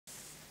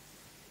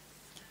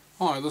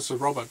Hi, this is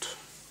Robert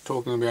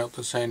talking about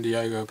the San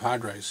Diego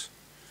Padres.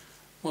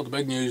 Well, the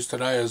big news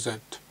today is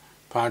that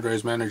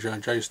Padres manager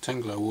Jayce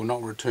Tingler will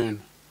not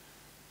return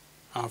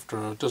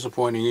after a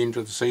disappointing end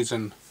to the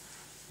season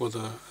with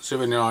a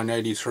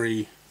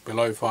 79-83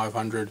 below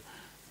 500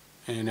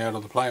 and out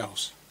of the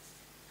playoffs.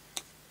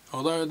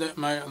 Although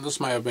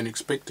this may have been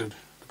expected,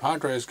 the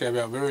Padres gave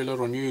out very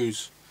little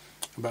news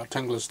about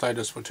Tingler's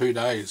status for 2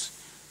 days,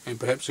 and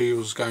perhaps he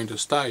was going to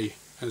stay,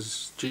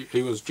 as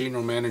he was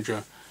general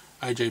manager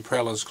A.J.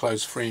 Preller's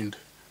close friend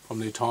from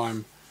their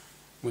time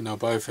when they were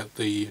both at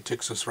the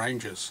Texas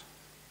Rangers.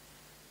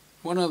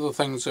 One of the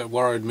things that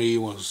worried me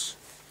was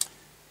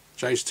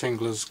Jayce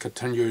Tingler's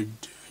continued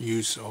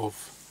use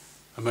of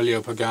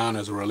Emilio Pagan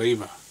as a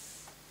reliever.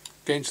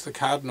 Against the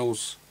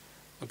Cardinals,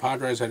 the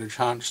Padres had a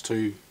chance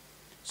to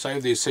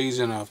save their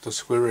season after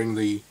squaring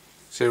the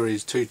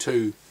series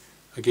 2-2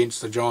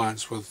 against the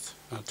Giants with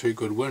 2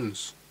 good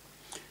wins.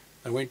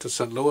 They went to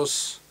St.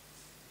 Louis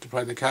to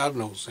play the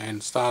Cardinals,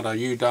 and starter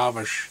Yu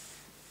Darvish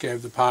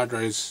gave the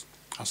Padres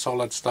a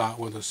solid start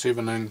with a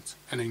 7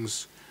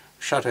 innings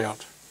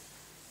shutout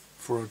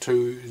for a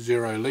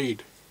 2-0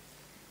 lead.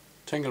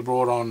 Tingler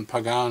brought on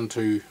Pagan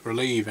to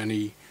relieve, and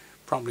he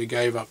promptly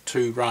gave up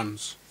 2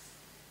 runs.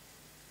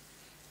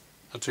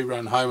 A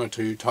 2-run homer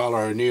to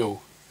Tyler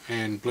O'Neill,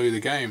 and blew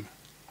the game.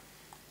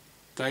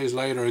 Days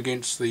later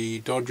against the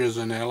Dodgers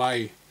in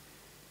LA,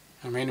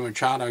 Manny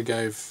Machado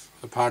gave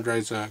the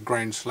Padres a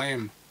grand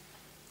slam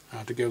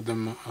to give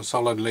them a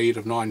solid lead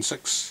of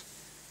 9-6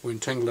 when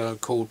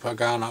Tingler called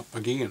Pagan up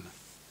again.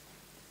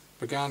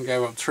 Pagan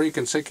gave up 3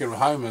 consecutive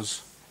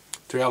homers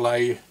to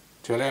allow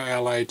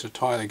LA to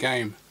tie the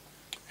game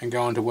and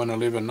go on to win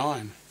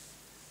 11-9.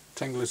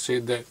 Tingler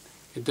said that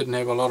he didn't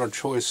have a lot of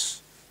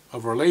choice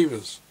of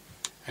relievers,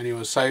 and he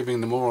was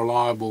saving the more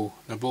reliable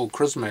Nabil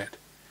Crismatt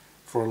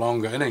for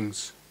longer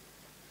innings.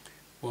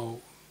 Well,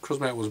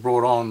 Crismatt was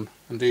brought on,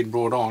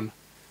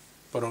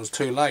 but it was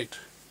too late.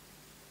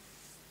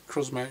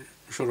 Crismatt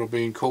should have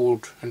been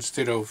called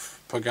instead of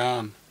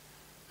Pagan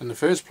in the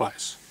first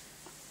place.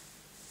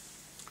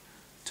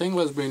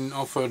 Tingler's been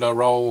offered a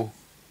role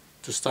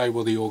to stay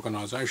with the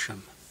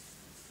organisation.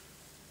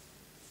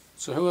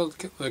 So who are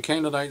the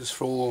candidates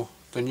for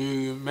the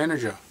new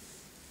manager?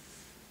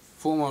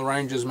 Former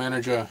Rangers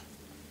manager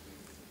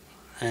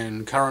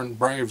and current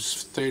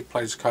Braves third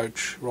place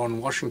coach Ron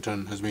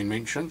Washington has been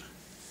mentioned.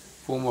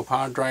 Former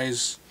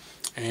Padres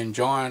and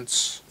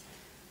Giants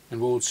and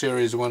World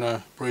Series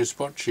winner Bruce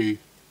Bochy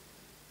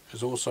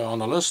is also on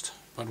the list,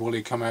 but will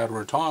he come out of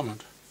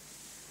retirement?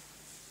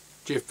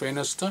 Jeff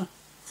Bannister,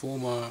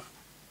 former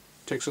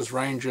Texas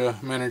Ranger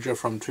manager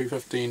from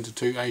 2015 to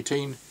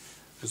 2018,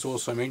 is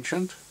also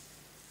mentioned.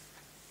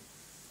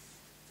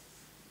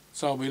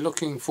 So I'll be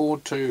looking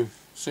forward to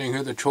seeing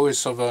who the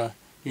choice of a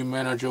new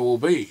manager will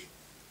be.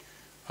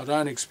 I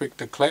don't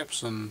expect a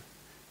collapse in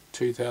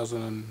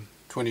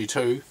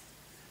 2022,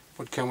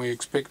 but can we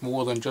expect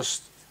more than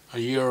just a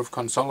year of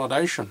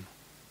consolidation?